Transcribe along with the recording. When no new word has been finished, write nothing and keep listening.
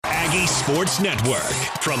Aggie Sports Network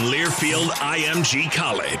from Learfield IMG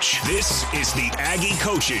College. This is the Aggie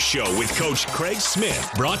Coaches Show with Coach Craig Smith,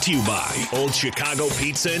 brought to you by Old Chicago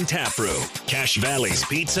Pizza and Tap Room, Cache Valley's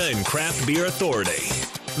Pizza and Craft Beer Authority,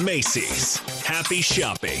 Macy's, Happy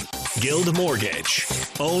Shopping, Guild Mortgage,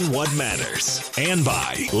 Own What Matters, and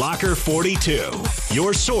by Locker 42,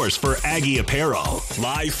 your source for Aggie apparel.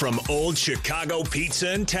 Live from Old Chicago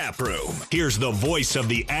Pizza and Tap Room, here's the voice of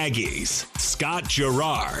the Aggies, Scott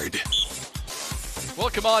Garrard.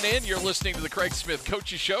 Welcome on in. You're listening to the Craig Smith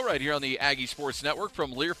Coaches Show right here on the Aggie Sports Network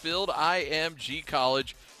from Learfield IMG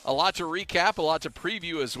College. A lot to recap, a lot to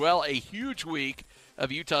preview as well. A huge week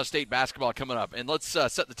of Utah State basketball coming up. And let's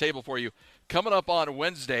set the table for you. Coming up on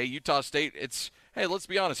Wednesday, Utah State, let's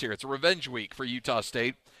be honest here, it's a revenge week for Utah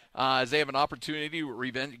State as they have an opportunity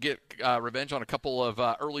to get revenge on a couple of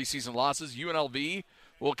early season losses. UNLV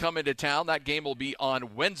will come into town. That game will be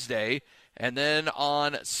on Wednesday. And then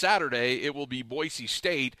on Saturday, it will be Boise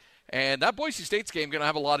State. And that Boise State's game going to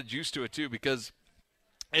have a lot of juice to it, too, because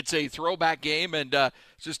it's a throwback game. And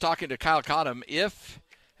just talking to Kyle Cottom,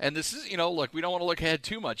 and this is, look, we don't want to look ahead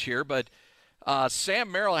too much here, but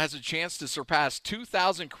Sam Merrill has a chance to surpass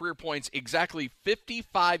 2,000 career points exactly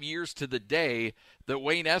 55 years to the day that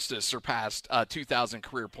Wayne Estes surpassed 2,000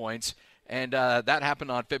 career points. And that happened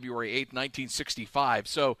on February 8th, 1965.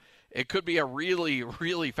 So it could be a really,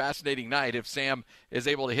 really fascinating night if Sam is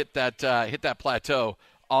able to hit that plateau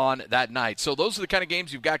on that night. So those are the kind of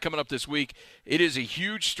games you've got coming up this week. It is a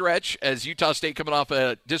huge stretch as Utah State coming off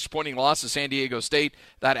a disappointing loss to San Diego State.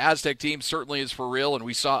 That Aztec team certainly is for real, and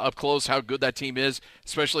we saw up close how good that team is,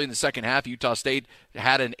 especially in the second half. Utah State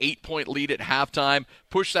had an 8-point lead at halftime,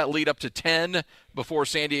 pushed that lead up to 10 before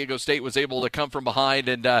San Diego State was able to come from behind,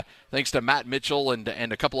 and thanks to Matt Mitchell and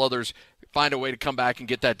a couple others, find a way to come back and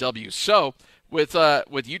get that W. So with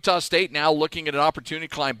Utah State now looking at an opportunity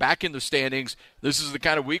to climb back in the standings, this is the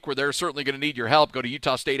kind of week where they're certainly going to need your help. Go to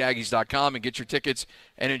UtahStateAggies.com and get your tickets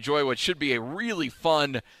and enjoy what should be a really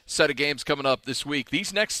fun set of games coming up this week.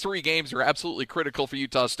 These next three games are absolutely critical for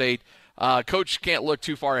Utah State. Coach can't look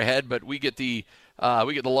too far ahead, but we get the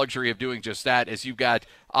luxury of doing just that, as you've got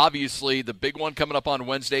obviously the big one coming up on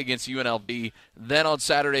Wednesday against UNLV, then on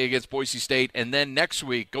Saturday against Boise State, and then next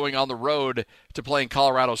week going on the road to playing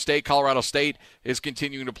Colorado State. Colorado State is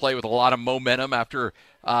continuing to play with a lot of momentum after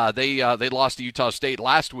they lost to Utah State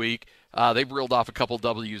last week. They've reeled off a couple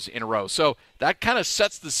W's in a row. So that kind of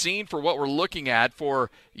sets the scene for what we're looking at for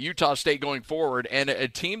Utah State going forward, and a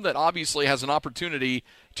team that obviously has an opportunity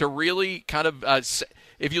to really kind of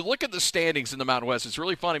if you look at the standings in the Mountain West, it's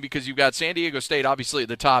really funny because you've got San Diego State obviously at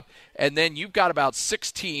the top, and then you've got about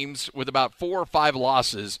 6 teams with about 4 or 5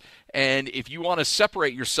 losses. And if you want to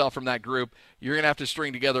separate yourself from that group, you're going to have to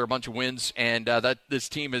string together a bunch of wins, and that this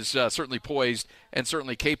team is certainly poised and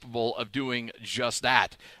certainly capable of doing just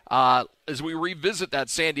that. As we revisit that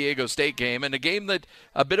San Diego State game, and a game that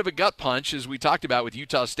a bit of a gut punch, as we talked about, with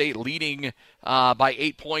Utah State leading by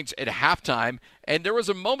 8 points at halftime. And there was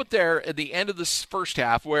a moment there at the end of this first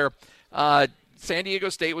half where San Diego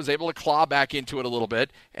State was able to claw back into it a little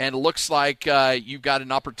bit, and it looks like you've got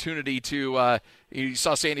an opportunity to you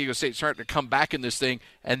saw San Diego State starting to come back in this thing,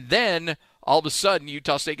 and then all of a sudden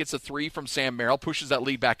Utah State gets a 3 from Sam Merrill, pushes that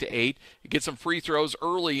lead back to 8, gets some free throws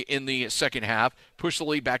early in the second half, push the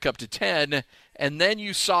lead back up to 10, and then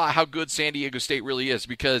you saw how good San Diego State really is,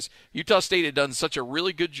 because Utah State had done such a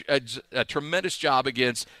really good, a tremendous job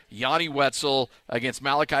against Yanni Wetzel, against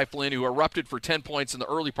Malachi Flynn, who erupted for 10 points in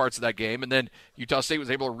the early parts of that game, and then Utah State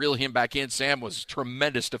was able to reel him back in. Sam was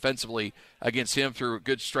tremendous defensively against him through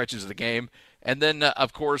good stretches of the game. And then,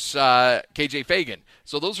 of course, KJ Fagan.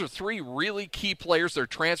 So those are 3 really key players. They're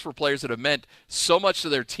transfer players that have meant so much to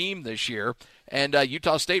their team this year. And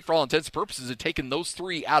Utah State, for all intents and purposes, had taken those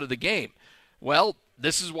 3 out of the game. Well,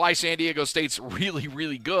 this is why San Diego State's really,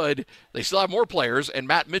 really good. They still have more players, and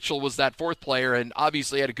Matt Mitchell was that 4th player, and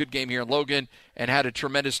obviously had a good game here in Logan and had a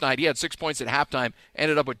tremendous night. He had 6 points at halftime,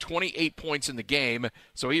 ended up with 28 points in the game.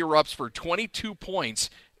 So he erupts for 22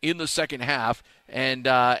 points in the second half, and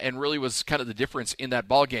really was kind of the difference in that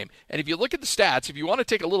ball game. And if you look at the stats, if you want to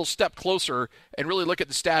take a little step closer and really look at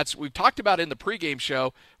the stats, we've talked about in the pregame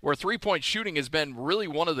show where 3-point shooting has been really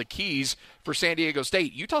one of the keys for San Diego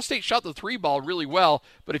State. Utah State shot the 3 ball really well,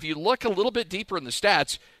 but if you look a little bit deeper in the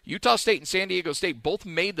stats, Utah State and San Diego State both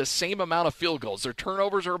made the same amount of field goals. Their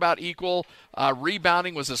turnovers are about equal.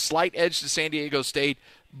 Rebounding was a slight edge to San Diego State,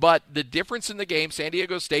 But the difference in the game, San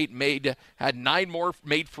Diego State had 9 more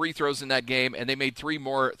made free throws in that game, and they made 3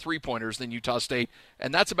 more three-pointers than Utah State,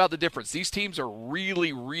 and that's about the difference. These teams are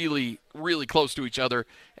really, really, really close to each other,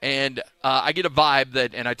 and I get a vibe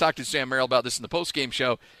that, and I talked to Sam Merrill about this in the post-game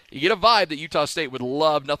show, you get a vibe that Utah State would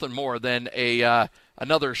love nothing more than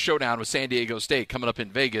another showdown with San Diego State coming up in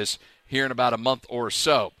Vegas here in about a month or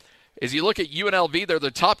so. As you look at UNLV, they're the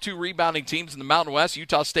top 2 rebounding teams in the Mountain West.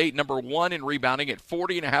 Utah State, number 1 in rebounding at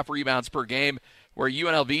 40.5 rebounds per game, where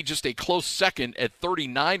UNLV just a close second at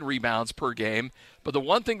 39 rebounds per game. But the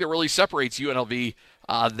one thing that really separates UNLV,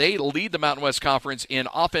 they lead the Mountain West Conference in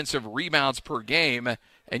offensive rebounds per game,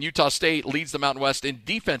 and Utah State leads the Mountain West in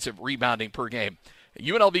defensive rebounding per game.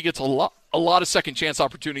 UNLV gets a lot of second-chance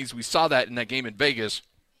opportunities. We saw that in that game in Vegas,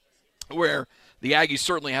 where the Aggies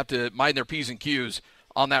certainly have to mind their P's and Q's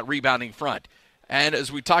on that rebounding front. And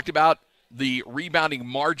as we talked about the rebounding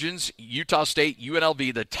margins, Utah State,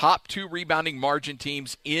 UNLV, the top 2 rebounding margin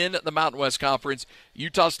teams in the Mountain West Conference.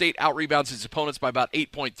 Utah State out-rebounds its opponents by about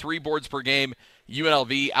 8.3 boards per game.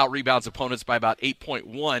 UNLV out-rebounds opponents by about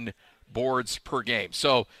 8.1 boards per game.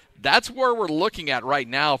 So that's where we're looking at right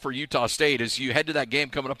now for Utah State as you head to that game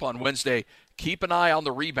coming up on Wednesday. Keep an eye on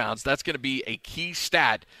the rebounds. That's going to be a key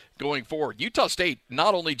stat going forward. Utah State,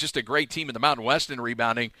 not only just a great team in the Mountain West in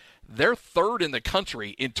rebounding, they're 3rd in the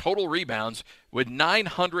country in total rebounds with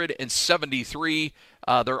 973.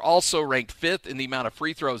 They're also ranked 5th in the amount of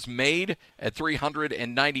free throws made at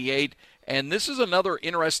 398. And this is another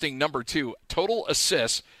interesting number, too. Total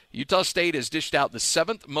assists. Utah State has dished out the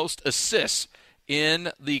 7th most assists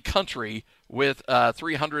in the country with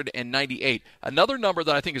 398. Another number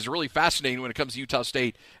that I think is really fascinating when it comes to Utah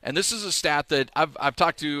State, and this is a stat that I've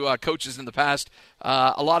talked to coaches in the past.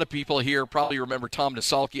 A lot of people here probably remember Tom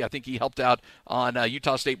Nasalki. I think he helped out on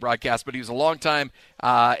Utah State broadcast, but he was a longtime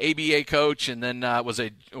ABA coach, and then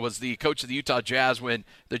was the coach of the Utah Jazz when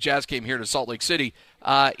the Jazz came here to Salt Lake City.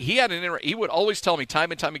 He would always tell me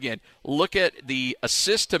time and time again, look at the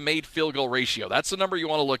assist to made field goal ratio. That's the number you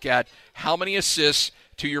want to look at. How many assists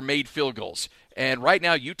to your made field goals? And right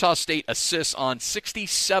now, Utah State assists on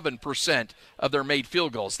 67% of their made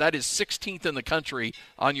field goals. That is 16th in the country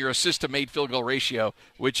on your assist to made field goal ratio,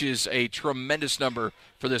 which is a tremendous number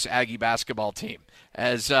for this Aggie basketball team.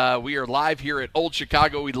 As we are live here at Old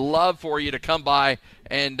Chicago, we'd love for you to come by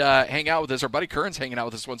and hang out with us. Our buddy Curran's hanging out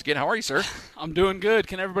with us once again. How are you, sir? I'm doing good.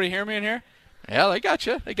 Can everybody hear me in here? Yeah, they got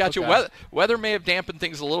you. They got you. Weather may have dampened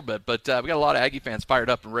things a little bit, but we got a lot of Aggie fans fired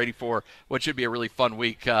up and ready for what should be a really fun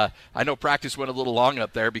week. I know practice went a little long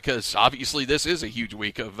up there because obviously this is a huge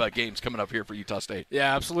week of games coming up here for Utah State.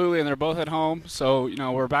 Yeah, absolutely, and they're both at home. So,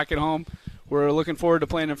 we're back at home. We're looking forward to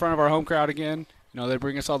playing in front of our home crowd again. They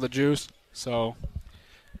bring us all the juice. So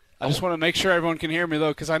I just want to make sure everyone can hear me,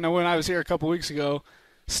 though, because I know when I was here a couple weeks ago,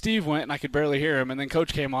 Steve went and I could barely hear him, and then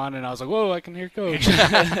Coach came on and I was like, whoa, I can hear Coach.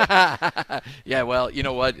 Yeah, well, you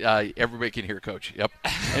know what? Everybody can hear Coach. Yep.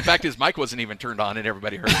 In fact, his mic wasn't even turned on and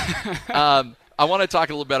everybody heard him. I want to talk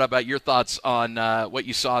a little bit about your thoughts on what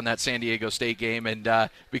you saw in that San Diego State game, and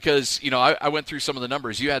because, I went through some of the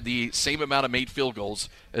numbers. You had the same amount of made field goals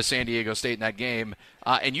as San Diego State in that game,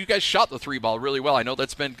 and you guys shot the 3-ball really well. I know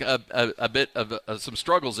that's been a bit of some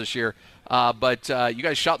struggles this year, but you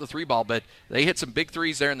guys shot the 3-ball, but they hit some big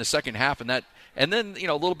threes there in the second half, and then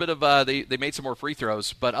a little bit of they made some more free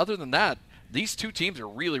throws. But other than that, these two teams are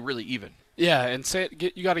really, really even. Yeah, and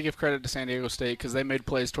you got to give credit to San Diego State because they made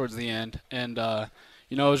plays towards the end. And, it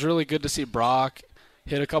was really good to see Brock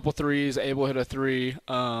hit a couple threes, Abel hit a 3.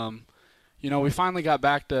 We finally got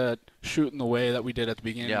back to shooting the way that we did at the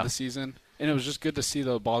beginning of the season. And it was just good to see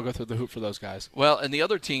the ball go through the hoop for those guys. Well, and the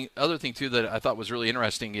other thing, too, that I thought was really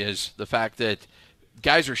interesting is the fact that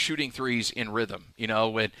guys are shooting threes in rhythm.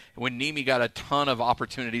 When Nemi got a ton of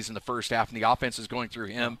opportunities in the first half and the offense is going through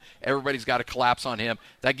him, everybody's got to collapse on him.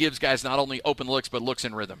 That gives guys not only open looks, but looks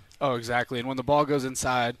in rhythm. Oh, exactly. And when the ball goes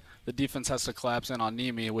inside, the defense has to collapse in on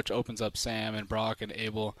Nemi, which opens up Sam and Brock and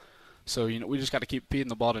Abel. So, we just got to keep feeding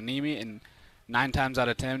the ball to Nemi, and 9 times out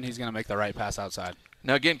of 10, he's going to make the right pass outside.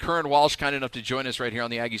 Now, again, Curran Walsh, kind enough to join us right here on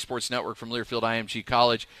the Aggie Sports Network from Learfield IMG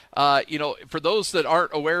College. For those that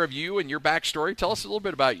aren't aware of you and your backstory, tell us a little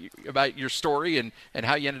bit about your story and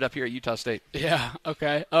how you ended up here at Utah State. Yeah,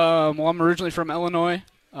 okay. Well, I'm originally from Illinois.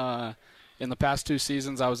 In the past 2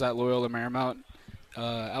 seasons, I was at Loyola Marymount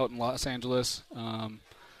out in Los Angeles.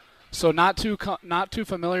 So not too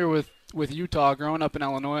familiar with Utah. Growing up in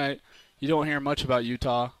Illinois, you don't hear much about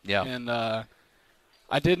Utah. Yeah. And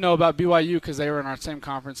I did know about BYU because they were in our same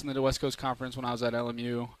conference, in the West Coast Conference, when I was at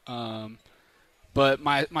LMU. But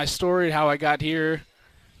my story, how I got here,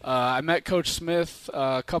 I met Coach Smith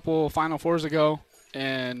a couple Final Fours ago,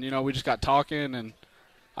 and we just got talking, and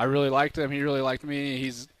I really liked him. He really liked me.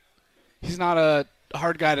 He's not a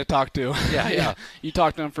hard guy to talk to. Yeah. You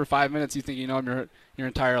talk to him for 5 minutes, you think you know him your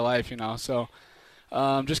entire life. So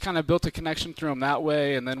just kind of built a connection through him that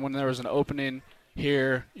way. And then when there was an opening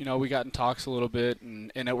here, we got in talks a little bit,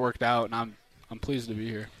 and it worked out. And I'm pleased to be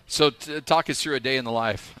here. So talk us through a day in the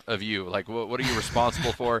life of you. Like, what are you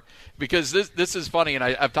responsible for? Because this is funny, and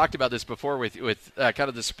I've talked about this before with kind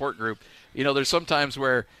of the support group. There's some times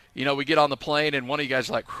where, we get on the plane, and one of you guys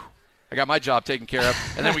are like, whew, I got my job taken care of.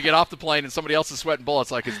 And then we get off the plane, and somebody else is sweating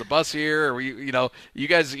bullets. Like, is the bus here? Or you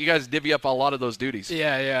guys divvy up a lot of those duties.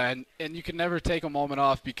 Yeah. And you can never take a moment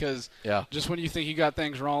off because just when you think you got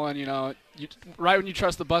things rolling, right when you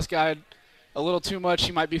trust the bus guide a little too much,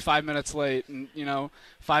 you might be 5 minutes late. And,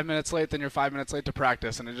 5 minutes late, then you're 5 minutes late to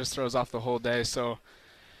practice, and it just throws off the whole day. So,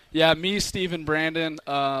 yeah, me, Steve, and Brandon,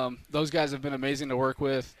 those guys have been amazing to work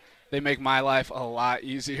with. They make my life a lot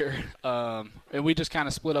easier. And we just kind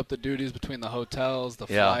of split up the duties between the hotels, the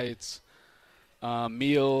flights,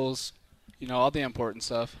 meals, all the important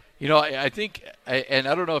stuff. I think, and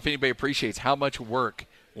I don't know if anybody appreciates how much work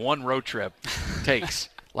one road trip takes.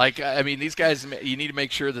 Like, I mean, these guys, you need to make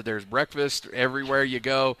sure that there's breakfast everywhere you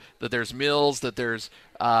go, that there's meals, that there's,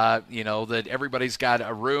 that everybody's got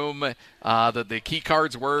a room, that the key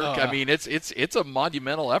cards work. I mean, it's a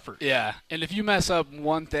monumental effort. Yeah, and if you mess up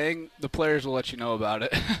one thing, the players will let you know about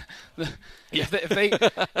it.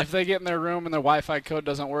 If they get in their room and their Wi-Fi code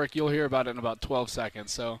doesn't work, you'll hear about it in about 12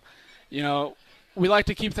 seconds. So, we like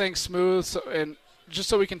to keep things smooth, and just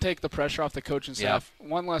so we can take the pressure off the coaching staff. Yeah.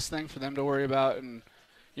 One less thing for them to worry about, and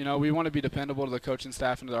we want to be dependable to the coaching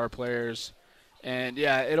staff and to our players. And,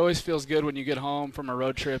 it always feels good when you get home from a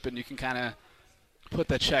road trip and you can kind of put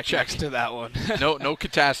the check next to that one. No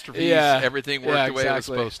catastrophes. Everything worked the way it was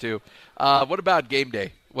supposed to. What about game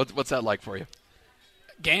day? What's that like for you?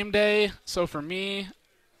 Game day, so for me,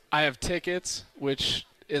 I have tickets, which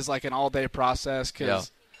is like an all-day process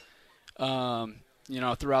because,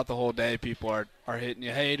 throughout the whole day, people are hitting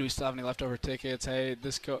you. Hey, do we still have any leftover tickets? Hey,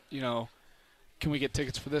 can we get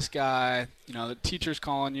tickets for this guy? The teacher's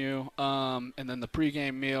calling you. And then the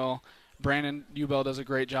pregame meal. Brandon Ubel does a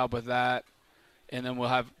great job with that. And then we'll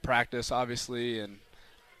have practice, obviously.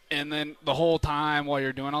 And then the whole time while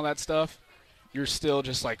you're doing all that stuff, you're still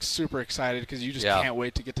just, like, super excited because you just can't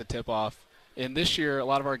wait to get to tip-off. And this year, a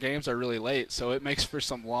lot of our games are really late, so it makes for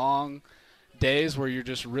some long days where you're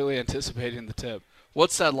just really anticipating the tip.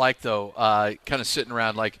 What's that like, though, kind of sitting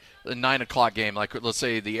around like the 9 o'clock game, like let's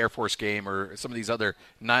say the Air Force game or some of these other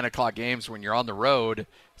 9 o'clock games when you're on the road?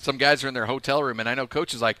 Some guys are in their hotel room, and I know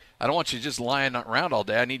Coach is like, I don't want you just lying around all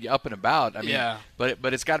day. I need you up and about. I mean,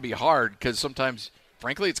 but it's got to be hard because sometimes,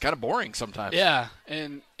 frankly, it's kind of boring sometimes. Yeah,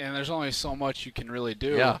 and there's only so much you can really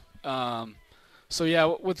do. Yeah.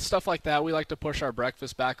 With stuff like that, we like to push our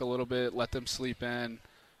breakfast back a little bit, let them sleep in.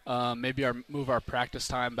 Maybe move our practice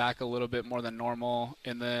time back a little bit more than normal,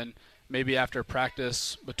 and then maybe after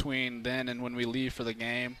practice between then and when we leave for the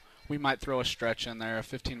game, we might throw a stretch in there, a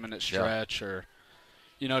 15-minute stretch, or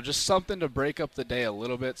just something to break up the day a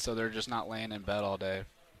little bit so they're just not laying in bed all day.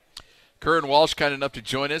 Curran Walsh kind enough to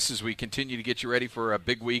join us as we continue to get you ready for a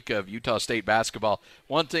big week of Utah State basketball.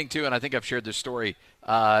 One thing, too, and I think I've shared this story,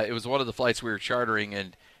 it was one of the flights we were chartering,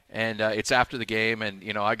 and it's after the game, and,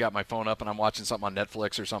 I got my phone up, and I'm watching something on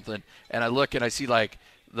Netflix or something, and I look, and I see, like,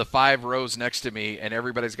 the 5 rows next to me, and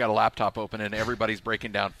everybody's got a laptop open, and everybody's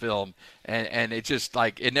breaking down film, and it's just,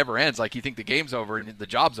 like, it never ends. Like, you think the game's over and the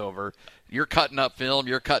job's over. You're cutting up film.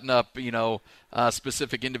 You're cutting up,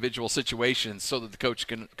 specific individual situations so that the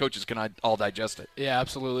coaches can all digest it. Yeah,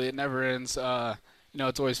 absolutely. It never ends.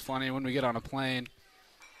 It's always funny when we get on a plane.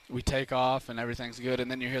 We take off and everything's good, and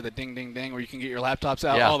then you hear the ding, ding, ding where you can get your laptops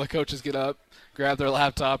out. All the coaches get up, grab their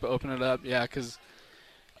laptop, open it up. Yeah, because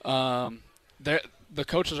the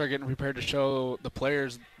coaches are getting prepared to show the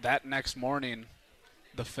players that next morning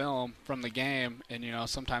the film from the game. And,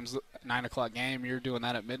 sometimes 9 o'clock game, you're doing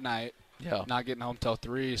that at midnight, not getting home till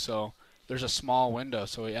 3. So there's a small window.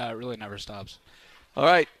 So, it really never stops. All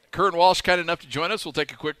right. Curran Walsh kind enough to join us. We'll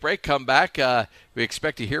take a quick break, come back. We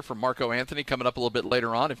expect to hear from Marco Anthony coming up a little bit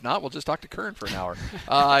later on. If not, we'll just talk to Curran for an hour.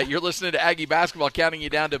 You're listening to Aggie Basketball, counting you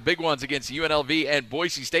down to big ones against UNLV and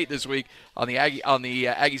Boise State this week on the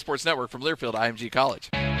Aggie Sports Network from Learfield IMG College.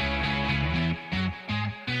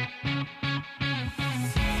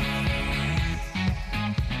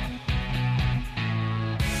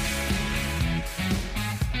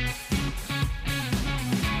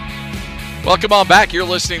 Welcome on back. You're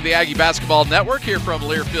listening to the Aggie Basketball Network here from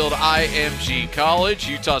Learfield IMG College.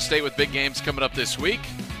 Utah State with big games coming up this week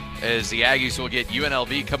as the Aggies will get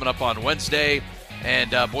UNLV coming up on Wednesday.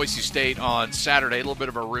 and Boise State on Saturday. A little bit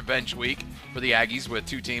of a revenge week for the Aggies with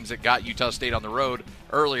two teams that got Utah State on the road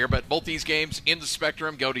earlier. But both these games in the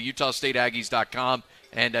Spectrum. Go to UtahStateAggies.com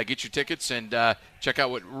and get your tickets and check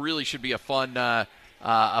out what really should be a fun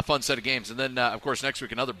set of games. And then, of course, next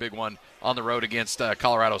week another big one on the road against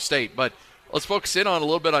Colorado State. But let's focus in on a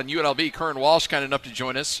little bit on UNLV. Curran Walsh kind enough to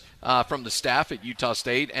join us from the staff at Utah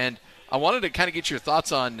State. And I wanted to kind of get your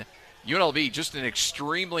thoughts on UNLV, just an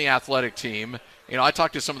extremely athletic team. You know, I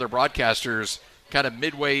talked to some of their broadcasters kind of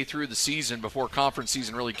midway through the season before conference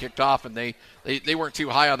season really kicked off, and they weren't too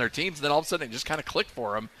high on their teams. And then all of a sudden it just kind of clicked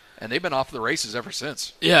for them, and they've been off the races ever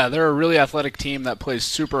since. Yeah, they're a really athletic team that plays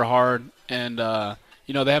super hard, and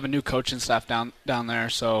you know, they have a new coaching staff down there,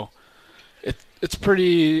 so it's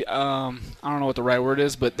pretty I don't know what the right word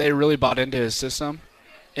is, but they really bought into his system,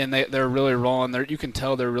 and they're really rolling. You can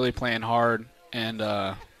tell they're really playing hard, and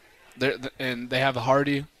they have a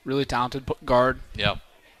Hardy, really talented guard. Yeah.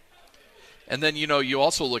 And then, you know, you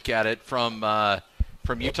also look at it from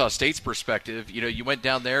Utah State's perspective. You know, you went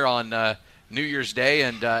down there on New Year's Day,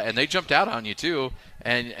 and they jumped out on you too,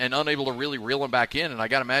 and unable to really reel them back in. And I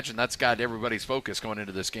got to imagine that's got everybody's focus going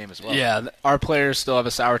into this game as well. Yeah, our players still have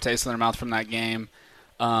a sour taste in their mouth from that game.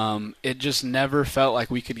 It just never felt like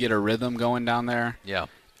we could get a rhythm going down there. Yeah.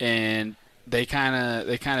 And they kind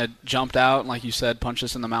of jumped out and, like you said, punched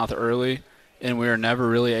us in the mouth early, and we were never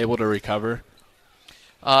really able to recover.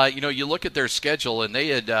 You know, you look at their schedule, and they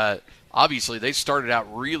had obviously they started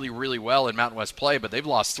out really, really well in Mountain West play, but they've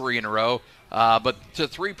lost 3 in a row. But to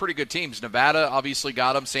 3 pretty good teams. Nevada obviously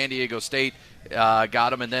got them. San Diego State got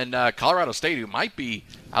them. And then Colorado State, who might be,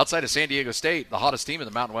 outside of San Diego State, the hottest team in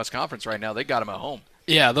the Mountain West Conference right now, they got them at home.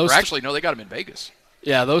 Yeah, they got them in Vegas.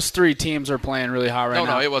 Yeah, those 3 teams are playing really hot right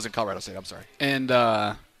now. No, it wasn't Colorado State. I'm sorry. And,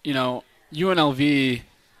 you know, UNLV,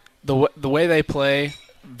 the way they play,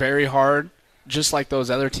 very hard, just like those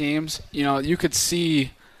other teams. You know, you could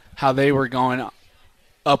see how they were going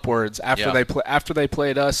upwards after they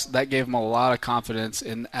played us. That gave them a lot of confidence,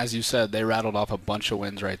 and as you said, they rattled off a bunch of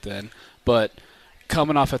wins right then. But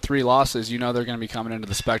coming off of 3 losses, you know they're going to be coming into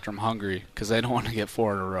the Spectrum hungry because they don't want to get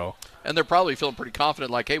 4 in a row. And they're probably feeling pretty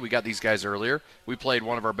confident, like, hey, we got these guys earlier. We played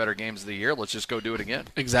one of our better games of the year. Let's just go do it again.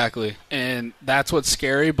 Exactly. And that's what's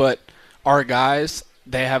scary, but our guys,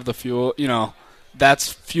 they have the fuel. You know,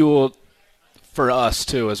 that's fuel for us,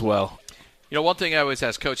 too, as well. You know, one thing I always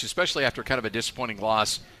ask Coach, especially after kind of a disappointing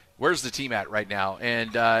loss, where's the team at right now?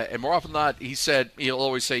 And more often than not, he'll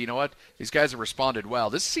always say, you know what, these guys have responded well.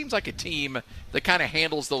 This seems like a team that kind of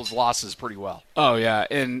handles those losses pretty well. Oh, yeah.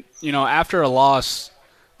 And, you know, after a loss,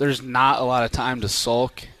 there's not a lot of time to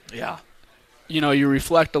sulk. Yeah. You know, you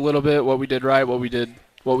reflect a little bit what we did right, what we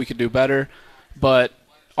could do better. But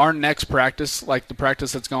our next practice, like the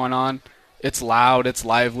practice that's going on, it's loud, it's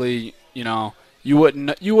lively. You know, you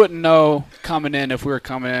wouldn't know coming in if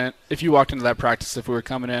you walked into that practice if we were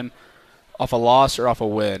coming in off a loss or off a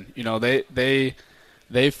win. You know,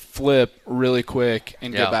 they flip really quick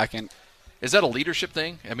and get back in. Is that a leadership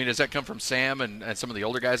thing? I mean, does that come from Sam and some of the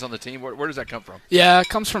older guys on the team? Where does that come from? Yeah, it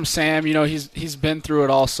comes from Sam. You know, he's been through it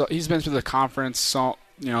all. So he's been through the conference. So,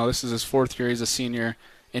 you know, this is his 4th year. He's a senior,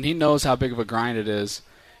 and he knows how big of a grind it is.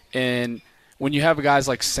 And when you have guys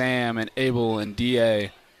like Sam and Abel and Da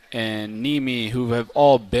and Nimi who have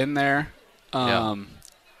all been there,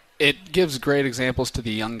 it gives great examples to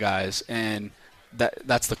the young guys, and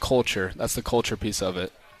that's the culture. That's the culture piece of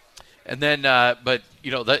it. And then, but,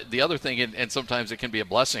 you know, the other thing, and sometimes it can be a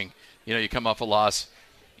blessing, you know, you come off a loss,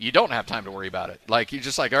 you don't have time to worry about it. Like, you're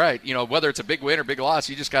just like, all right, you know, whether it's a big win or big loss,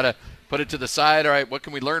 you just got to put it to the side. All right, what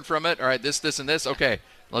can we learn from it? All right, this, and this. Okay,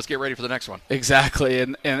 let's get ready for the next one. Exactly,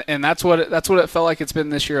 and that's what it felt like it's been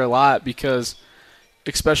this year a lot, because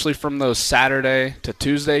especially from those Saturday to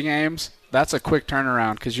Tuesday games, that's a quick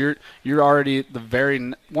turnaround because you're already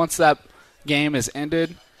once that game is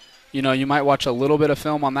ended. You know, you might watch a little bit of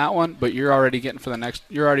film on that one, but you're already getting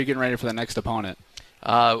ready for the next opponent.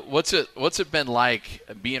 What's it been like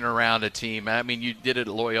being around a team? I mean, you did it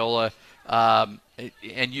at Loyola, and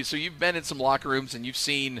you've been in some locker rooms and you've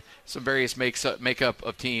seen some various makeup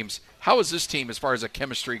of teams. How is this team as far as the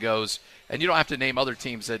chemistry goes? And you don't have to name other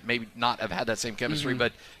teams that maybe not have had that same chemistry,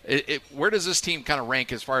 but where does this team kind of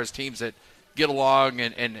rank as far as teams that get along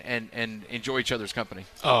and enjoy each other's company?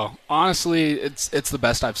 Oh, honestly, it's the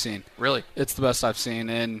best I've seen. Really? It's the best I've seen.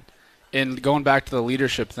 And going back to the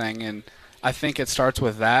leadership thing, and I think it starts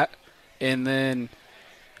with that. And then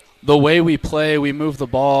the way we play, we move the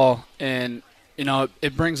ball, and, you know,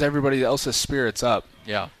 it brings everybody else's spirits up.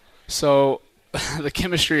 Yeah. So the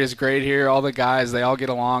chemistry is great here. All the guys, they all get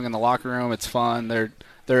along in the locker room. It's fun.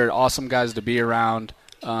 They're awesome guys to be around.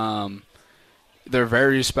 They're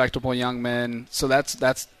very respectable young men, so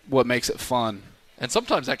that's what makes it fun. And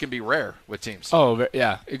sometimes that can be rare with teams. Oh,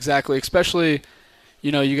 yeah, exactly. Especially,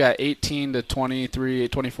 you got 18 to 23,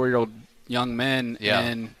 24-year-old young men,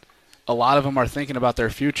 and a lot of them are thinking about their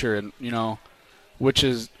future, and which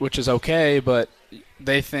is okay, but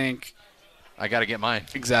they think I got to get mine.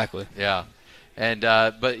 Exactly. Yeah. And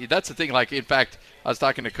but that's the thing. Like, in fact, I was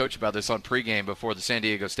talking to Coach about this on pregame before the San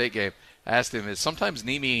Diego State game. I asked him, is sometimes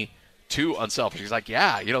Nimi too unselfish? He's like,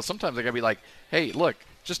 yeah. Sometimes I got to be like, hey, look,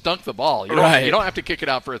 just dunk the ball. You don't have to kick it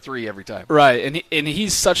out for a three every time. Right. And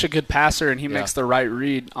he's such a good passer, and he makes the right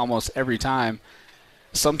read almost every time.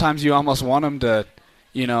 Sometimes you almost want him to,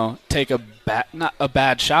 take not a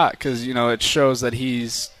bad shot because, it shows that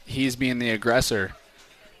he's being the aggressor.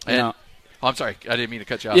 I'm sorry. I didn't mean to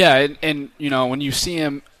cut you off. Yeah, and when you see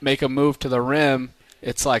him make a move to the rim,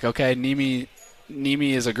 it's like, okay, Nimi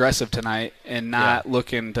is aggressive tonight and not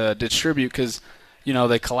looking to distribute because,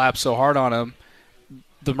 they collapse so hard on him.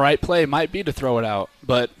 The right play might be to throw it out,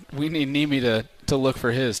 but we need Nimi to look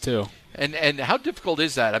for his too. And how difficult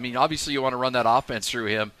is that? I mean, obviously you want to run that offense through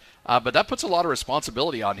him, but that puts a lot of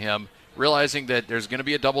responsibility on him, realizing that there's going to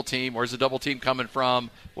be a double team. Where's the double team coming from?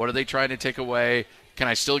 What are they trying to take away? Can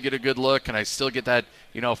I still get a good look? Can I still get that,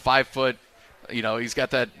 5 foot, he's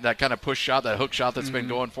got that kind of push shot, that hook shot that's been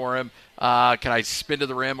going for him. Can I spin to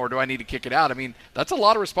the rim, or do I need to kick it out? I mean, that's a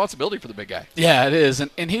lot of responsibility for the big guy. Yeah, it is.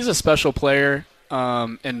 And he's a special player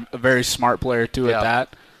and a very smart player, too, at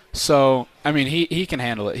that. So, I mean, he can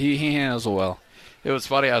handle it. He handles it well. It was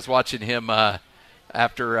funny. I was watching him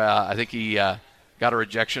after I think he got a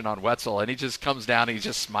rejection on Wetzel, and he just comes down and he's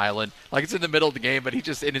just smiling. Like it's in the middle of the game, but he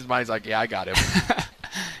just, in his mind, he's like, yeah, I got him.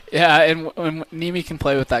 Yeah, and Nimi can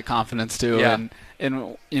play with that confidence, too. Yeah.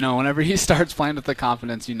 And whenever he starts playing with the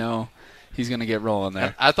confidence, he's going to get rolling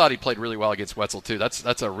there. I thought he played really well against Wetzel, too.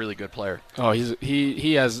 That's a really good player. Oh,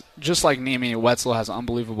 he has, just like Nimi, Wetzel has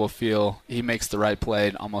unbelievable feel. He makes the right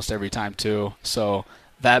play almost every time, too. So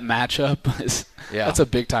that matchup that's a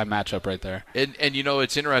big-time matchup right there. And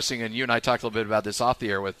it's interesting, and you and I talked a little bit about this off the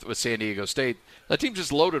air with San Diego State. That team's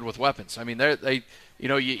just loaded with weapons. I mean,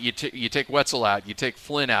 you take Wetzel out, you take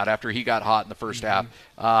Flynn out after he got hot in the first half.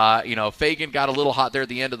 Fagan got a little hot there at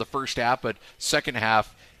the end of the first half, but second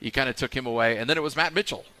half you kind of took him away. And then it was Matt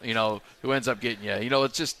Mitchell, who ends up getting you.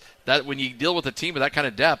 It's just that when you deal with a team with that kind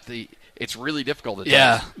of depth, it's really difficult at times.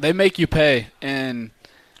 Yeah, they make you pay. And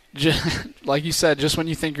like you said, just when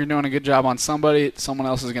you think you're doing a good job on somebody, someone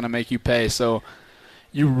else is going to make you pay. So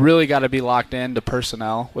you really got to be locked into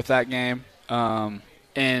personnel with that game.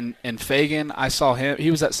 And Fagan, I saw him.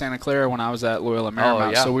 He was at Santa Clara when I was at Loyola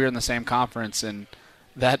Marymount, so we were in the same conference, and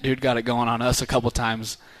that dude got it going on us a couple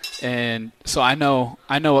times. And so I know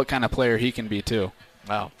what kind of player he can be too.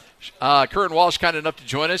 Wow. Curran Walsh, kind enough to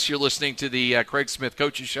join us. You're listening to the Craig Smith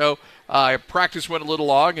Coaches Show. Practice went a little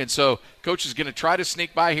long, and so Coach is going to try to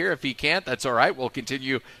sneak by here. If he can't, that's all right. We'll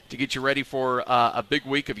continue to get you ready for a big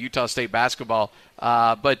week of Utah State basketball.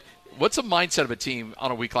 But what's the mindset of a team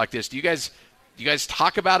on a week like this? Do you guys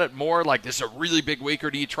talk about it more like this is a really big week,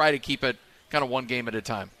 or do you try to keep it kind of one game at a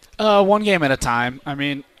time? One game at a time. I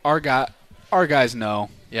mean, our guys know.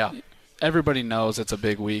 Yeah. Everybody knows it's a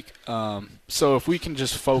big week. So if we can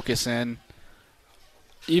just focus in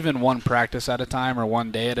even one practice at a time or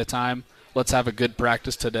one day at a time, let's have a good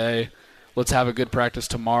practice today. Let's have a good practice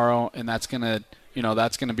tomorrow, and that's gonna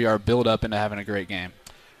be our build up into having a great game.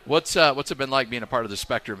 What's it been like being a part of the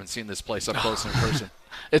Spectrum and seeing this place up close and in person?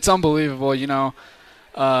 It's unbelievable.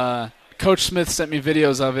 Coach Smith sent me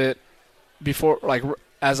videos of it before, like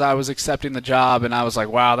as I was accepting the job, and I was like,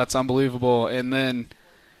 wow, that's unbelievable. And then,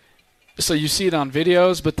 so you see it on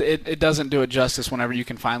videos, but it doesn't do it justice whenever you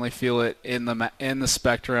can finally feel it in the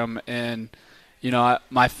Spectrum. And a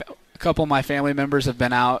couple of my family members have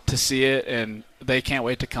been out to see it, and they can't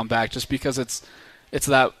wait to come back just because it's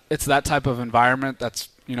that type of environment that's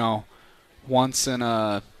once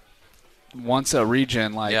a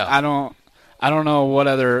region. Like I don't know what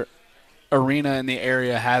other arena in the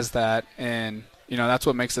area has that, and that's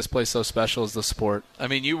what makes this place so special is the sport. I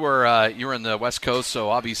mean, you were in the West Coast, so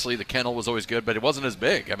obviously the kennel was always good, but it wasn't as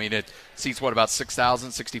big. I mean, it seats about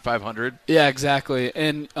 6,000, 6,500. Yeah, exactly.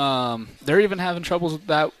 And they're even having troubles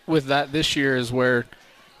with that this year, is where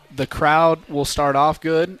the crowd will start off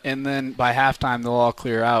good, and then by halftime they'll all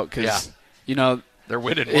clear out because they're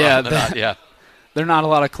winning well. They're not a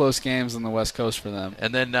lot of close games on the West Coast for them.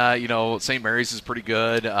 And then St. Mary's is pretty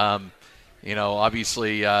good.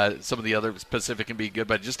 Obviously some of the other Pacific can be good,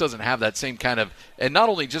 but it just doesn't have that same kind of, and not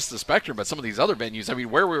only just the Spectrum, but some of these other venues. I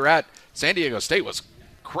mean, where we were at, San Diego State was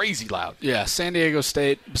crazy loud. Yeah, San Diego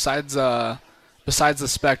State, besides besides the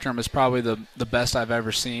Spectrum, is probably the best I've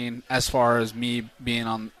ever seen as far as me being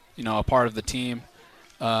on, a part of the team.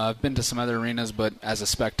 I've been to some other arenas, but as a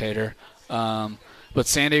spectator. But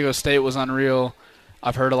San Diego State was unreal.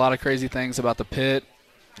 I've heard a lot of crazy things about the pit.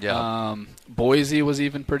 Yeah. Boise was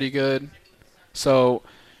even pretty good. So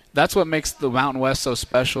that's what makes the Mountain West so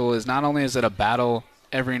special, is not only is it a battle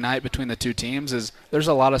every night between the two teams, is there's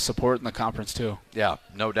a lot of support in the conference too. Yeah,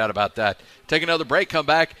 no doubt about that. Take another break, come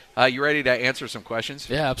back. You ready to answer some questions?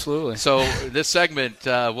 Yeah, absolutely. So this segment,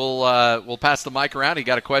 we'll pass the mic around. You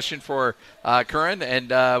got a question for Curran,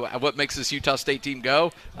 and what makes this Utah State team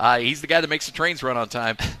go? He's the guy that makes the trains run on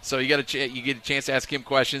time. So you get a chance to ask him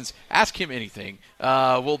questions. Ask him anything.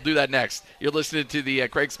 We'll do that next. You're listening to the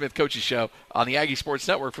Craig Smith Coaches Show on the Aggie Sports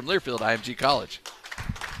Network from Learfield IMG College.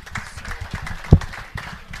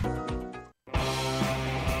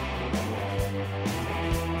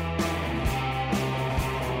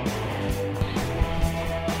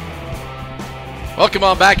 Welcome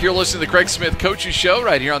on back. You're listening to the Craig Smith Coaches Show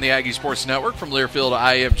right here on the Aggie Sports Network from Learfield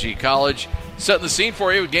IMG College. Setting the scene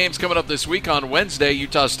for you with games coming up this week. On Wednesday,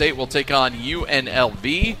 Utah State will take on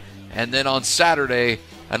UNLV. And then on Saturday,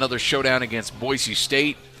 another showdown against Boise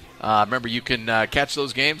State. Remember, you can catch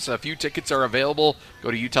those games. A few tickets are available.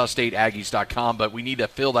 Go to UtahStateAggies.com. But we need to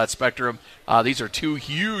fill that spectrum. These are two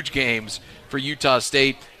huge games for Utah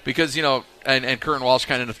State because, and Curran Walsh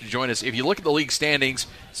kind enough to join us. If you look at the league standings,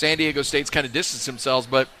 San Diego State's kind of distanced themselves,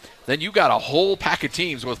 but then you got a whole pack of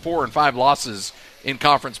teams with 4 and 5 losses in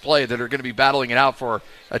conference play that are going to be battling it out for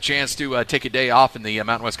a chance to take a day off in the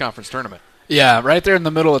Mountain West Conference tournament. Yeah, right there in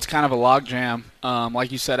the middle, it's kind of a logjam,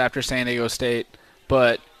 like you said, after San Diego State.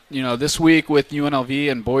 But, this week with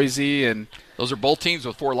UNLV and Boise, and those are both teams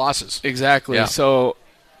with 4 losses. Exactly. Yeah. So,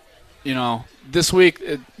 this week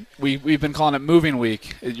we've been calling it moving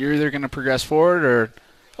week. You're either going to progress forward or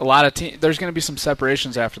a lot of there's going to be some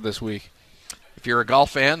separations after this week. If you're a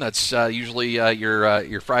golf fan, that's usually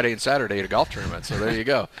your Friday and Saturday at a golf tournament. So there you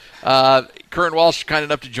go. Curran Walsh, kind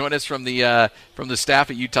enough to join us from the staff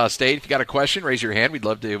at Utah State. If you got a question, raise your hand. We'd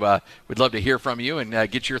love to hear from you and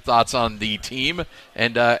get your thoughts on the team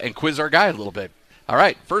and quiz our guy a little bit. All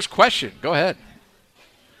right, first question. Go ahead.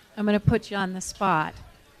 I'm going to put you on the spot.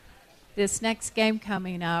 This next game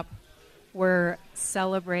coming up, we're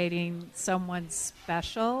celebrating someone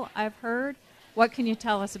special, I've heard. What can you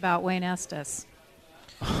tell us about Wayne Estes?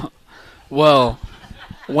 Well,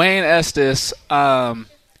 Wayne Estes, I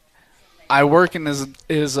work in his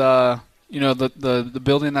the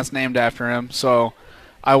building that's named after him. So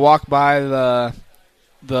I walk by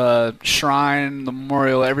the shrine, the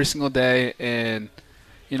memorial every single day, and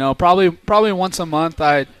probably once a month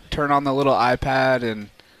I turn on the little iPad and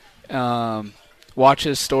watch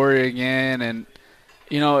his story again. And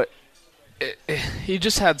he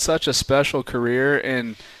just had such a special career,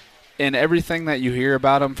 and everything that you hear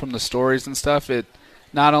about him from the stories and stuff, it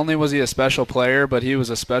not only was he a special player, but he was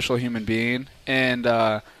a special human being. And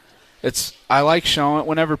I like showing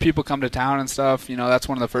whenever people come to town and stuff. That's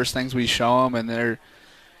one of the first things we show them, and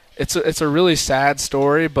it's a really sad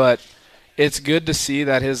story, but it's good to see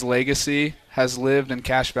that his legacy has lived in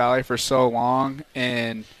Cache Valley for so long,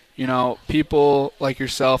 and people like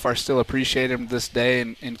yourself are still appreciating him this day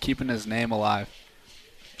and keeping his name alive.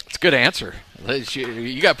 It's a good answer.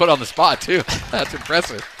 You got put on the spot, too. That's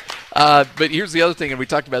impressive. But here's the other thing, and we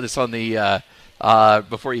talked about this on the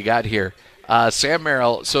before you got here. Sam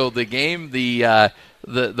Merrill, so the game, the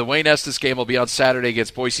Wayne Estes game will be on Saturday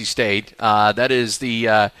against Boise State. That is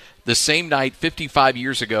the same night 55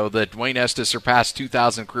 years ago that Wayne Estes surpassed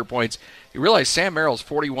 2,000 career points. You realize Sam Merrill's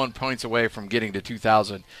 41 points away from getting to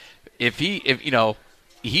 2,000. If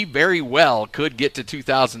he very well could get to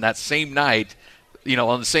 2,000 that same night,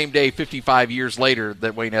 on the same day 55 years later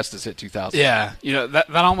that Wayne Estes hit 2,000. Yeah, that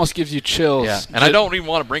almost gives you chills. Yeah, and I don't even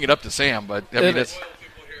want to bring it up to Sam, but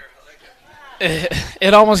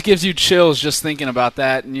it almost gives you chills just thinking about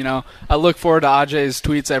that. And I look forward to Ajay's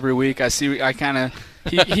tweets every week. He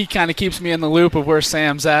kind of keeps me in the loop of where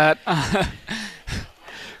Sam's at.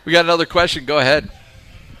 We got another question. Go ahead.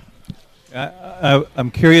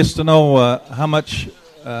 I'm curious to know how much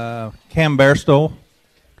Cam Bairstow.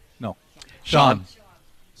 No, Sean.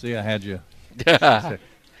 See, I had you. Yeah.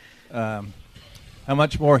 How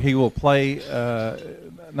much more he will play?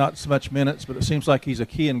 Not so much minutes, but it seems like he's a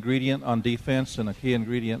key ingredient on defense and a key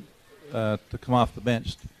ingredient to come off the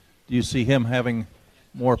bench. Do you see him having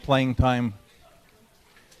more playing time?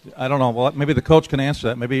 I don't know. Well, maybe the coach can answer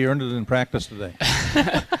that. Maybe he earned it in practice today.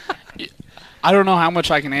 I don't know how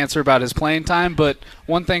much I can answer about his playing time, but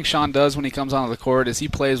one thing Sean does when he comes onto the court is he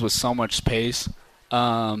plays with so much pace.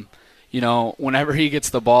 Whenever he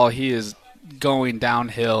gets the ball, he is going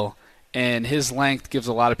downhill, and his length gives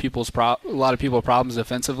a lot of people problems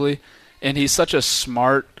defensively. And he's such a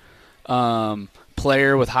smart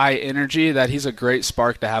player with high energy that he's a great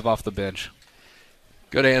spark to have off the bench.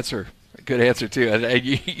 Good answer. Good answer, too. And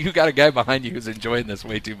you got a guy behind you who's enjoying this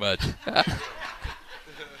way too much.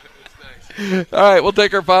 All right, we'll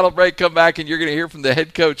take our final break, come back, and you're going to hear from the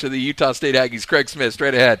head coach of the Utah State Aggies, Craig Smith,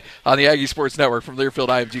 straight ahead on the Aggie Sports Network from Learfield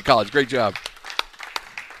IMG College. Great job.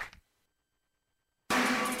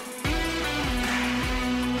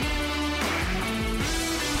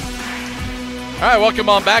 All right, welcome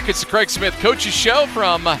on back. It's the Craig Smith Coaches Show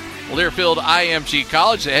from Learfield IMG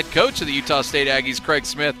College. The head coach of the Utah State Aggies, Craig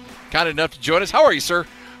Smith, kind enough to join us. How are you, sir?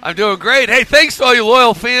 I'm doing great. Hey, thanks to all you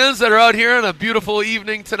loyal fans that are out here on a beautiful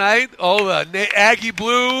evening tonight. All the Aggie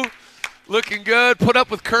blue looking good. Put up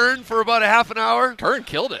with Curran for about a half an hour. Curran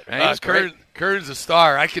killed it. Man. Curran's a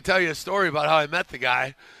star. I could tell you a story about how I met the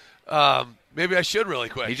guy. Maybe I should really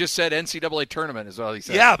quick. He just said NCAA tournament is all he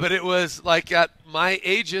said. Yeah, but it was like at my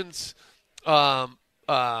agent's it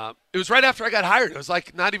was right after I got hired. It was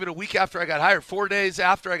like not even a week after I got hired, 4 days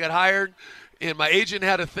after I got hired. And my agent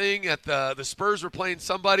had a thing at the Spurs were playing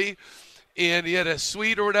somebody, and he had a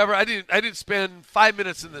suite or whatever. I didn't spend 5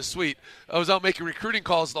 minutes in the suite. I was out making recruiting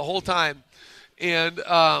calls the whole time. And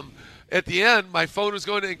at the end, my phone was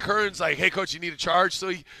going to, and Curran's like, "Hey, coach, you need a charge?" So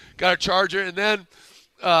he got a charger, and then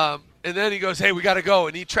he goes, "Hey, we got to go."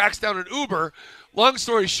 And he tracks down an Uber. Long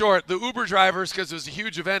story short, the Uber drivers, because it was a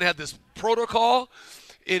huge event, had this protocol.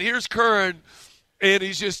 And here's Curran, and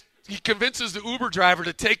he convinces the Uber driver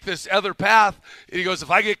to take this other path. And he goes,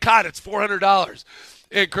 "If I get caught, it's $400.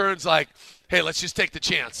 And Curran's like, "Hey, let's just take the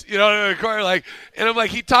chance." You know, and I'm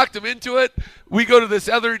like, he talked him into it. We go to this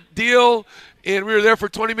other deal, and we were there for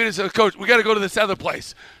 20 minutes. And coach, we got to go to this other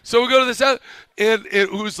place. So we go to this other, and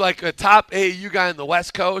who's like a top AAU guy on the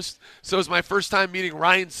West Coast. So it was my first time meeting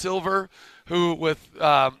Ryan Silver, who with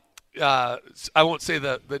I won't say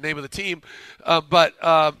the name of the team, but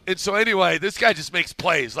and so anyway, this guy just makes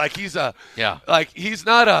plays. Like he's not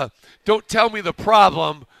a don't tell me the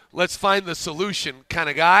problem, let's find the solution kind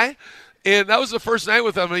of guy. And that was the first night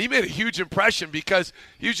with him. And he made a huge impression because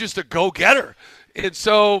he was just a go-getter. And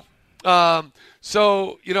so I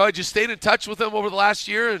just stayed in touch with him over the last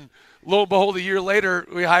year, and lo and behold, a year later,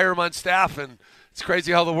 we hire him on staff, and it's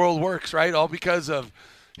crazy how the world works, right? All because of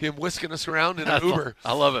him whisking us around in an Uber.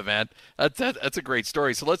 I love it, man. That's a great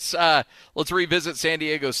story. So let's revisit San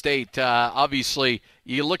Diego State. Obviously,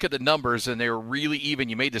 you look at the numbers, and they were really even.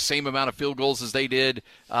 You made the same amount of field goals as they did,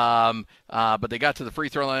 but they got to the free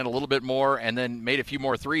throw line a little bit more and then made a few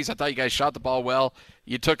more threes. I thought you guys shot the ball well.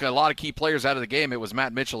 You took a lot of key players out of the game. It was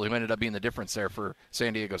Matt Mitchell who ended up being the difference there for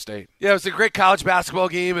San Diego State. Yeah, it was a great college basketball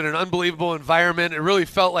game in an unbelievable environment. It really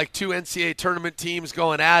felt like two NCAA tournament teams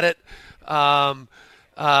going at it.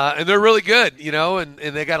 And they're really good, and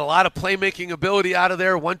they got a lot of playmaking ability out of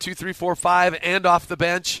there, 1, 2, 3, 4, 5, and off the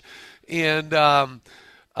bench. And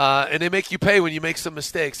they make you pay when you make some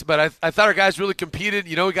mistakes. But I thought our guys really competed.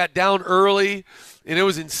 We got down early, and it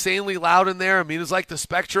was insanely loud in there. I mean, it was like the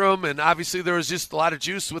Spectrum, and obviously there was just a lot of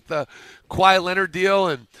juice with the Kawhi Leonard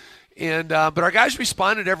deal. But our guys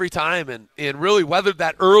responded every time and really weathered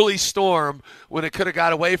that early storm when it could have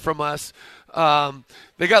got away from us.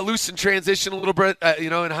 They got loose in transition a little bit,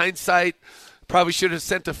 in hindsight. Probably should have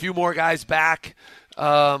sent a few more guys back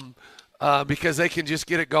because they can just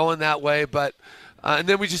get it going that way. But and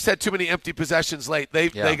then we just had too many empty possessions late. They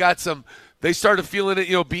got some. They started feeling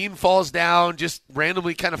it. Bean falls down, just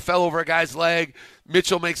randomly kind of fell over a guy's leg.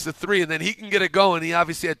 Mitchell makes the three, and then he can get it going. He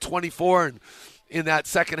obviously had 24 in that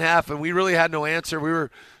second half, and we really had no answer. We were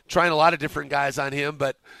trying a lot of different guys on him,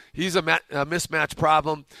 but he's a mismatch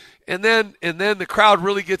problem. And then the crowd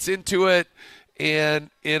really gets into it, and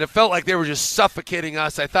it felt like they were just suffocating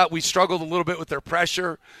us. I thought we struggled a little bit with their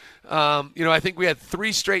pressure. I think we had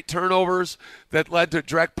 3 straight turnovers that led to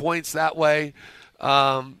direct points that way.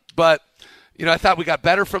 But I thought we got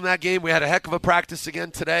better from that game. We had a heck of a practice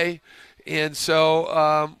again today, and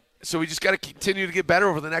so we just got to continue to get better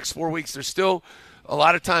over the next 4 weeks. There's still a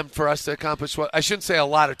lot of time for us to accomplish what – I shouldn't say a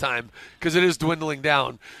lot of time because it is dwindling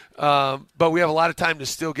down. But we have a lot of time to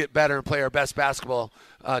still get better and play our best basketball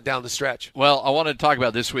down the stretch. Well, I wanted to talk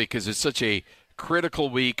about this week because it's such a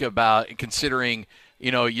critical week about considering –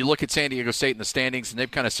 you look at San Diego State in the standings, and they've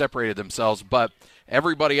kind of separated themselves, but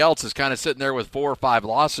everybody else is kind of sitting there with 4 or 5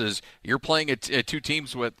 losses. You're playing at 2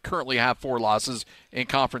 teams with currently have 4 losses in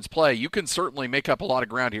conference play. You can certainly make up a lot of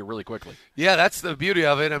ground here really quickly. Yeah, that's the beauty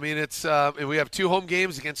of it. I mean, it's we have 2 home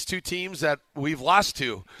games against 2 teams that we've lost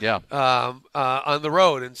to on the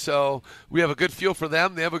road, and so we have a good feel for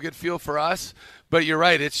them. They have a good feel for us. But you're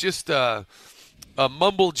right. It's just a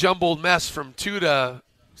mumble-jumbled mess from 2 to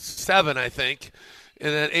 7, I think.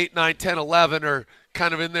 And then 8, 9, 10, 11 are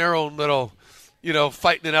kind of in their own little,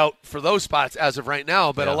 fighting it out for those spots as of right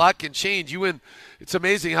now. But a lot can change. You win. It's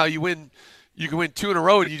amazing how you win. You can win 2 in a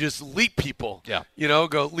row and you just leap people. Yeah.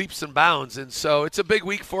 Go leaps and bounds. And so it's a big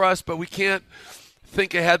week for us, but we can't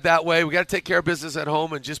think ahead that way. We got to take care of business at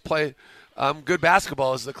home and just play good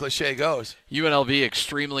basketball, as the cliche goes. UNLV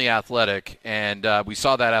extremely athletic, and we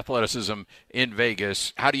saw that athleticism in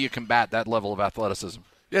Vegas. How do you combat that level of athleticism?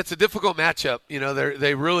 Yeah, it's a difficult matchup.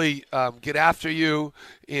 They really get after you,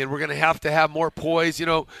 and we're going to have more poise.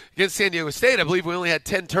 Against San Diego State, I believe we only had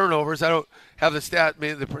 10 turnovers. I don't have the stat.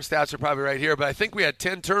 Maybe the stats are probably right here, but I think we had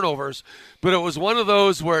 10 turnovers. But it was one of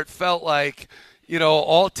those where it felt like,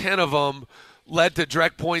 all 10 of them led to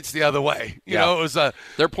direct points the other way. It was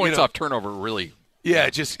their points off turnover really. Yeah,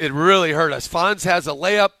 it really hurt us. Fonz has a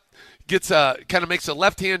layup, kind of makes a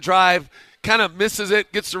left-hand drive, kind of misses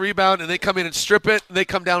it, gets the rebound, and they come in and strip it, and they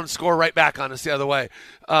come down and score right back on us the other way.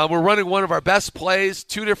 We're running one of our best plays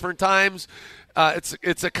 2 different times.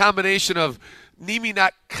 It's a combination of Nimi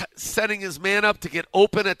not setting his man up to get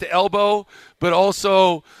open at the elbow, but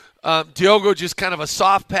also Diogo just kind of a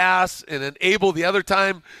soft pass, and then Abel the other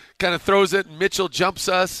time kind of throws it, and Mitchell jumps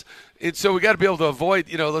us. And so we got to be able to avoid,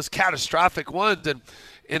 those catastrophic ones. And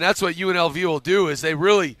that's what UNLV will do, is they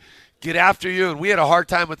really get after you. And we had a hard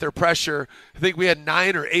time with their pressure. I think we had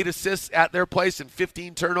 9 or 8 assists at their place and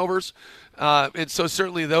 15 turnovers. And so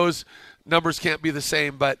certainly those numbers can't be the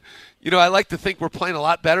same. But, I like to think we're playing a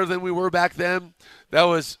lot better than we were back then. That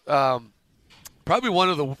was probably one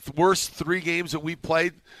of the worst 3 games that we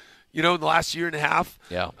played, in the last year and a half.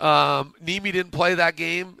 Yeah. Nimi didn't play that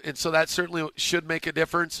game, and so that certainly should make a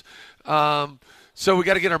difference. So we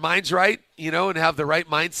got to get our minds right, and have the right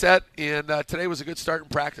mindset. And today was a good start in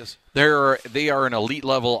practice. They are an elite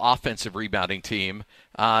level offensive rebounding team.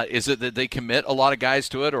 Is it that they commit a lot of guys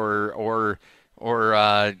to it, or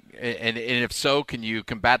and if so, can you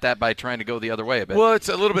combat that by trying to go the other way a bit? Well, it's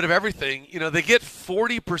a little bit of everything. They get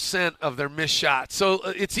 40% of their missed shots, so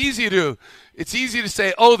it's easy to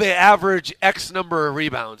say, oh, they average X number of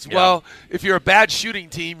rebounds. Yeah. Well, if you're a bad shooting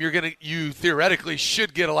team, you theoretically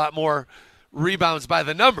should get a lot more rebounds by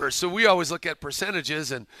the numbers. So we always look at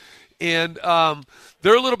percentages, and they're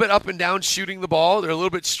a little bit up and down shooting the ball. They're a little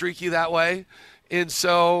bit streaky that way, and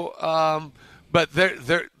so but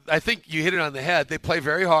I think you hit it on the head. They play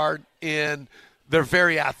very hard, and they're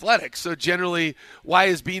very athletic. So generally, why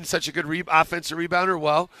is Bean such a good offensive rebounder?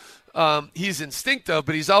 Well, he's instinctive,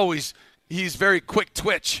 but he's very quick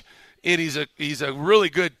twitch, and he's a really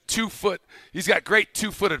good 2-foot. He's got great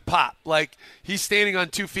 2-footed pop. Like, he's standing on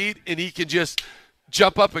 2 feet, and he can just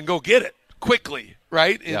jump up and go get it quickly,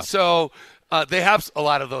 right? Yeah. And so they have a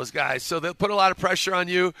lot of those guys. So they'll put a lot of pressure on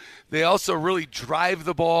you. They also really drive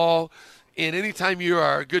the ball. And anytime you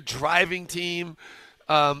are a good driving team,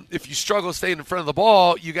 if you struggle staying in front of the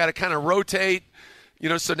ball, you got to kind of rotate.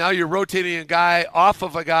 So now you're rotating a guy off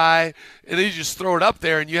of a guy, and then you just throw it up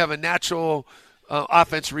there, and you have a natural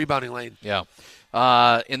offense rebounding lane. Yeah.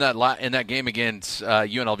 In that game against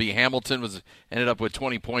UNLV, Hamilton ended up with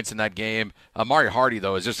 20 points in that game. Mario Hardy,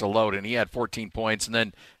 though, is just a load, and he had 14 points.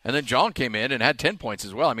 And then John came in and had 10 points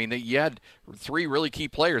as well. I mean, you had 3 really key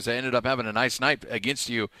players that ended up having a nice night against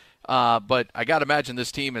you. But I got to imagine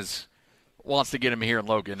this team wants to get him here in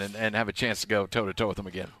Logan and have a chance to go toe-to-toe with him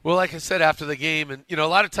again. Well, like I said after the game, and, a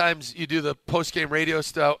lot of times you do the post-game radio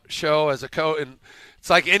show as a coach, and it's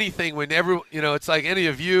like anything it's like any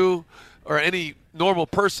of you or any normal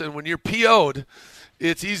person, when you're PO'd,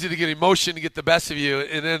 it's easy to get emotion to get the best of you.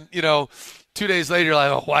 And then, 2 days later, you're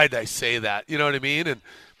like, oh, why did I say that? You know what I mean?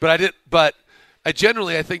 But I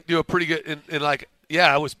generally, I think, do a pretty good, and like,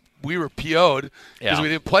 yeah, we were PO'd because we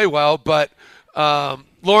didn't play well, but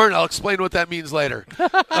Lauren, I'll explain what that means later.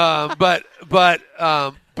 But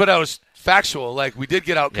I was factual. Like, we did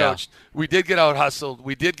get out coached, we did get out hustled,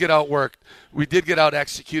 we did get out worked, we did get out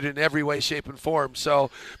executed in every way, shape, and form.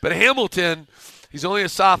 So, but Hamilton, he's only a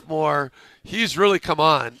sophomore. He's really come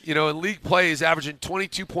on. In league play, he's averaging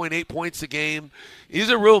 22.8 points a game. He's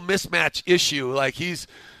a real mismatch issue. Like, he's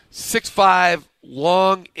 6'5",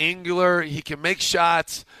 long, angular. He can make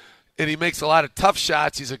shots, and he makes a lot of tough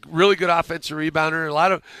shots. He's a really good offensive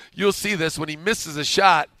rebounder. You'll see this when he misses a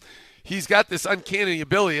shot. He's got this uncanny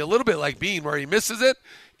ability, a little bit like Bean, where he misses it,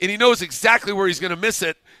 and he knows exactly where he's going to miss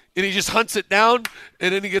it, and he just hunts it down,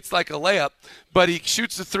 and then he gets like a layup. But he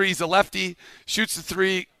shoots the 3. He's a lefty, shoots the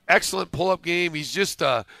 3. Excellent pull-up game. He's just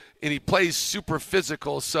and he plays super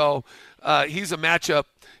physical. So he's a matchup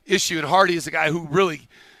issue, and Hardy is a guy who really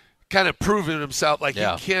kind of proven himself. Like,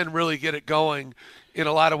 Yeah. he can really get it going in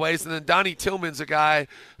a lot of ways. And then Donnie Tillman's a guy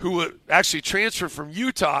who actually transferred from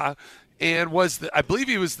Utah and I believe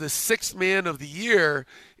he was the 6th man of the year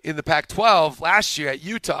in the Pac-12 last year at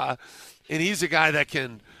Utah. And he's a guy that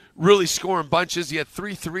can really score in bunches. He had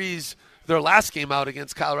 3 threes their last game out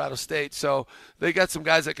against Colorado State. So they got some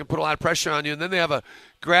guys that can put a lot of pressure on you. And then they have a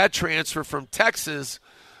grad transfer from Texas,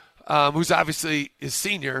 who's obviously his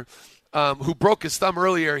senior, who broke his thumb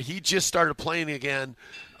earlier. He just started playing again.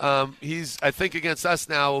 He's, I think, against us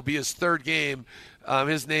now will be his 3rd game.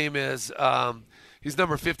 His name is he's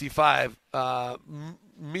number 55,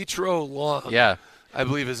 Mitro Long. Yeah. I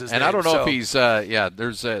believe is his and name. I don't know if he's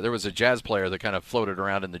there was a Jazz player that kind of floated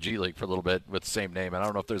around in the G League for a little bit with the same name. And I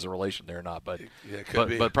don't know if there's a relation there or not, but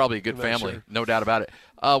but probably a good family, sure. No doubt about it.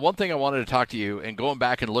 One thing I wanted to talk to you, and going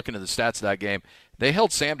back and looking at the stats of that game, they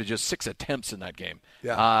held Sam to just 6 attempts in that game,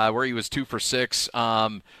 where he was 2 for 6.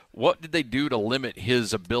 What did they do to limit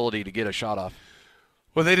his ability to get a shot off?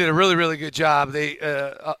 Well, they did a really, really good job. They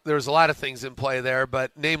there was a lot of things in play there,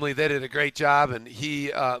 but namely they did a great job, and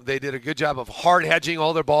they did a good job of hard hedging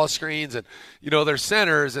all their ball screens, and their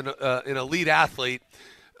center is an elite athlete.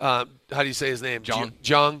 How do you say his name?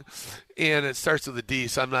 Jung, and it starts with a D.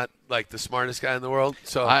 So I'm not like the smartest guy in the world.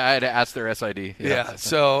 So I had to ask their SID. Yeah.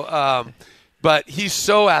 So, but he's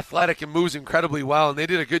so athletic and moves incredibly well, and they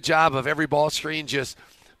did a good job of every ball screen just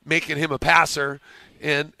making him a passer.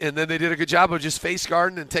 And then they did a good job of just face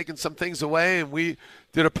guarding and taking some things away, and we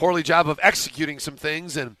did a poorly job of executing some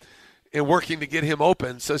things and working to get him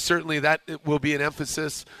open. So certainly that will be an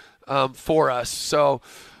emphasis for us. So,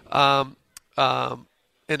 and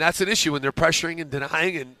that's an issue when they're pressuring and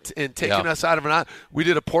denying and taking us out of an. We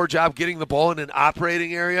did a poor job getting the ball in an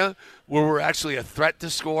operating area where we're actually a threat to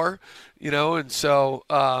score, and so.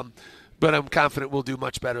 But I'm confident we'll do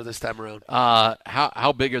much better this time around.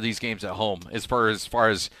 How big are these games at home as far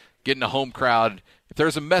as getting a home crowd? If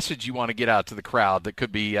there's a message you want to get out to the crowd that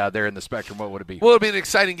could be there in the Spectrum, what would it be? Well, it'll be an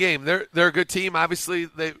exciting game. They're a good team. Obviously,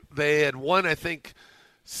 they had won, I think,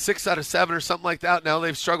 6 out of 7 or something like that. Now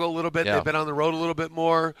they've struggled a little bit. Yeah. They've been on the road a little bit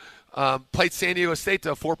more. Played San Diego State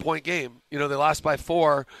to a 4-point game. They lost by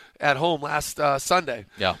 4 at home last Sunday.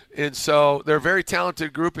 Yeah. And so they're a very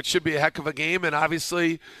talented group. It should be a heck of a game. And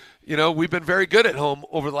obviously, we've been very good at home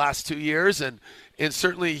over the last 2 years, and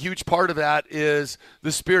certainly a huge part of that is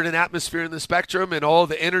the spirit and atmosphere in the Spectrum and all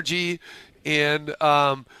the energy and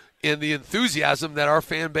the enthusiasm that our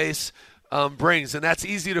fan base brings. And that's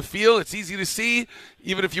easy to feel. It's easy to see.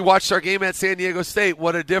 Even if you watched our game at San Diego State,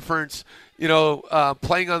 what a difference,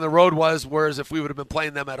 playing on the road was, whereas if we would have been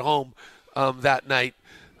playing them at home that night,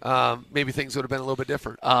 maybe things would have been a little bit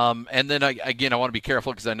different. And then, I want to be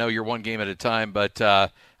careful because I know you're one game at a time, but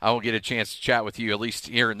I won't get a chance to chat with you, at least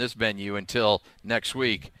here in this venue, until next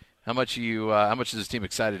week. How much is this team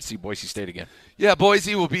excited to see Boise State again? Yeah,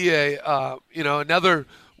 Boise will be another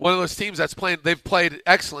one of those teams that's playing. They've played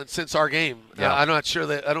excellent since our game. Yeah. I'm not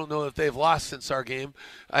sure I don't know if they've lost since our game.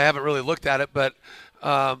 I haven't really looked at it, but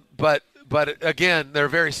again, they're a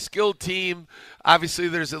very skilled team. Obviously,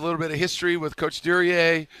 there's a little bit of history with Coach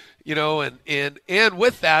Duryea, and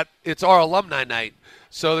with that, it's our alumni night.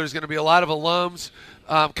 So there's going to be a lot of alums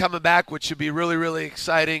coming back, which should be really, really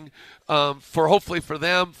exciting hopefully for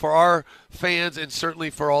them, for our fans, and certainly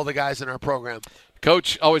for all the guys in our program.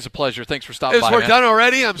 Coach, always a pleasure. Thanks for stopping by. We're done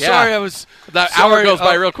already? I'm sorry. That hour goes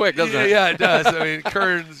by real quick, doesn't it? Yeah, it does. I mean,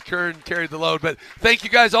 Curran carried the load. But thank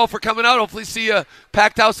you guys all for coming out. Hopefully see a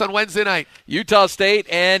packed house on Wednesday night. Utah State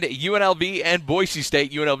and UNLV and Boise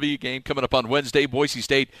State. UNLV game coming up on Wednesday. Boise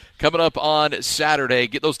State coming up on Saturday.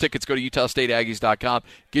 Get those tickets. Go to UtahStateAggies.com.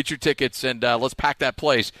 Get your tickets, and let's pack that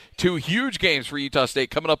place. 2 huge games for Utah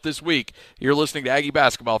State coming up this week. You're listening to Aggie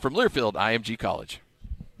Basketball from Learfield IMG College.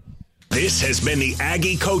 This has been the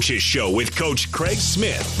Aggie Coaches Show with Coach Craig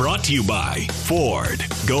Smith, brought to you by Ford.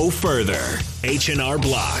 Go further. H&R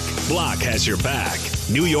Block. Block has your back.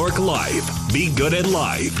 New York Life. Be good at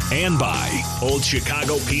life. And by Old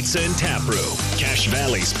Chicago Pizza and Tap Room. Cache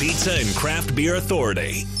Valley's Pizza and Craft Beer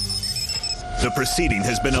Authority. The proceeding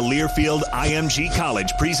has been a Learfield IMG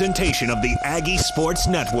College presentation of the Aggie Sports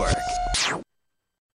Network.